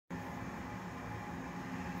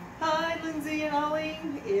Lindsay and Ollie.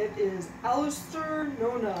 It is Illustrator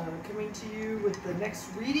Nona coming to you with the next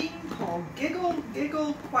reading called Giggle,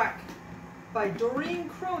 Giggle, Quack by Doreen,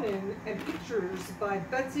 Cronin, and pictures by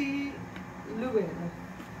Betsy, Lewin.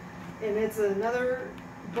 And it's another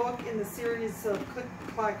book in the series of Click,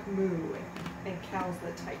 Clack, Moo and Cows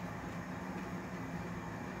That Type.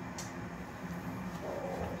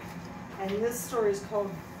 And this story is called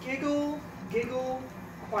Giggle, Giggle,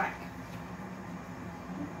 Quack.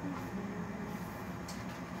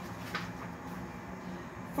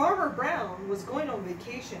 Farmer Brown was going on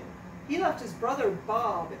vacation. He left his brother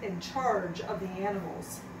Bob in charge of the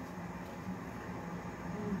animals.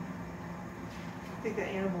 I think the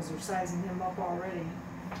animals are sizing him up already.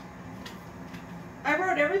 I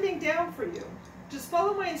wrote everything down for you. Just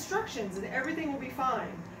follow my instructions and everything will be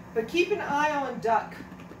fine. But keep an eye on Duck.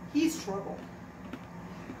 He's trouble.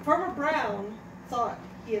 Farmer Brown thought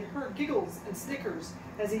he had heard giggles and snickers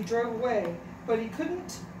as he drove away, but he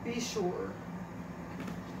couldn't be sure.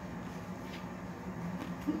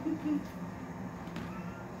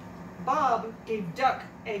 Bob gave Duck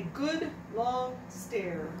a good long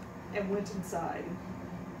stare and went inside.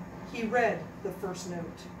 He read the first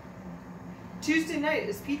note. Tuesday night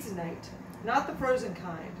is pizza night, not the frozen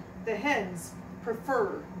kind. The hens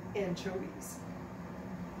prefer anchovies.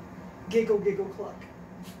 Giggle, giggle, cluck.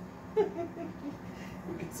 You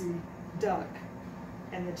can see Duck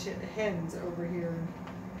and the hens over here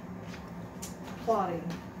plotting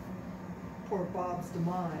poor Bob's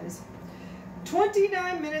demise.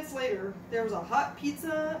 29 minutes later, there was a hot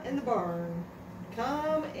pizza in the barn.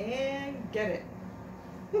 Come and get it.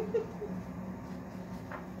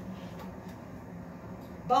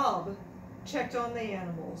 Bob checked on the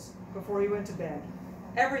animals before he went to bed.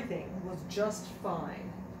 Everything was just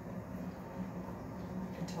fine.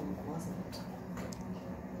 Until it wasn't.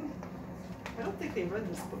 I don't think they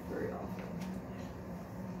read this book very often.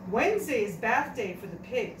 Wednesday is bath day for the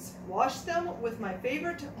pigs. Wash them with my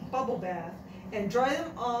favorite bubble bath and dry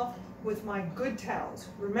them off with my good towels.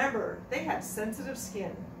 Remember, they have sensitive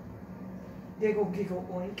skin. Giggle, giggle,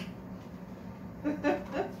 oink.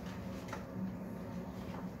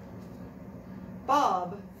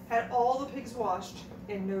 Bob had all the pigs washed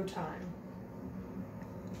in no time.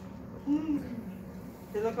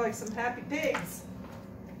 They look like some happy pigs.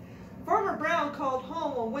 Farmer Brown called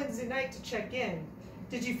home on Wednesday night to check in.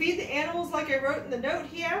 Did you feed the animals like I wrote in the note,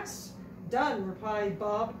 he asked. Done, replied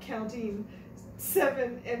Bob, counting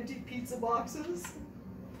 7 empty pizza boxes.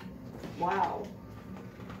 Wow.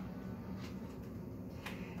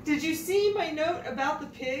 Did you see my note about the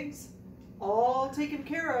pigs? All taken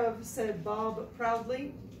care of, said Bob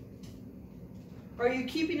proudly. Are you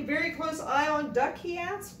keeping a very close eye on Duck, he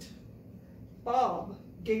asked. Bob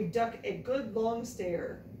gave Duck a good long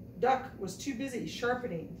stare. Duck was too busy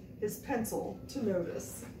sharpening his pencil to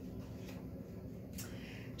notice.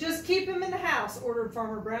 Just keep him in the house, ordered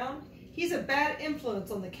Farmer Brown. He's a bad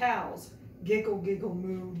influence on the cows. Giggle, giggle,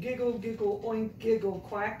 moo. Giggle, giggle, oink, giggle,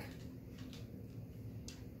 quack.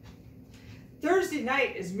 Thursday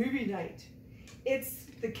night is movie night. It's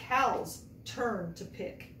the cows' turn to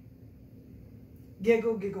pick.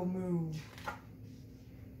 Giggle, giggle, moo.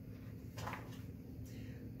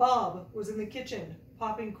 Bob was in the kitchen,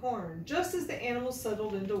 popping corn, just as the animals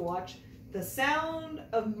settled in to watch The Sound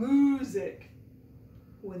of Music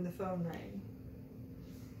when the phone rang.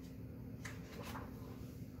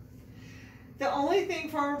 The only thing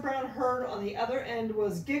Farmer Brown heard on the other end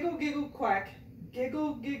was giggle, giggle, quack,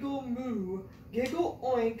 giggle, giggle, moo, giggle,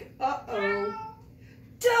 oink, uh-oh.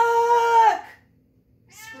 Duck!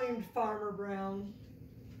 Screamed Farmer Brown.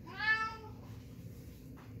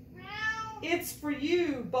 It's for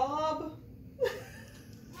you, Bob.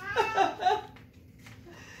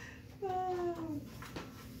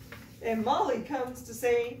 And Molly comes to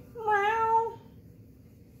say, meow.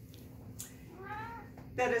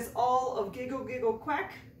 That is all of Giggle, Giggle,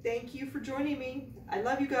 Quack. Thank you for joining me. I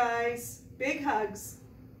love you guys. Big hugs.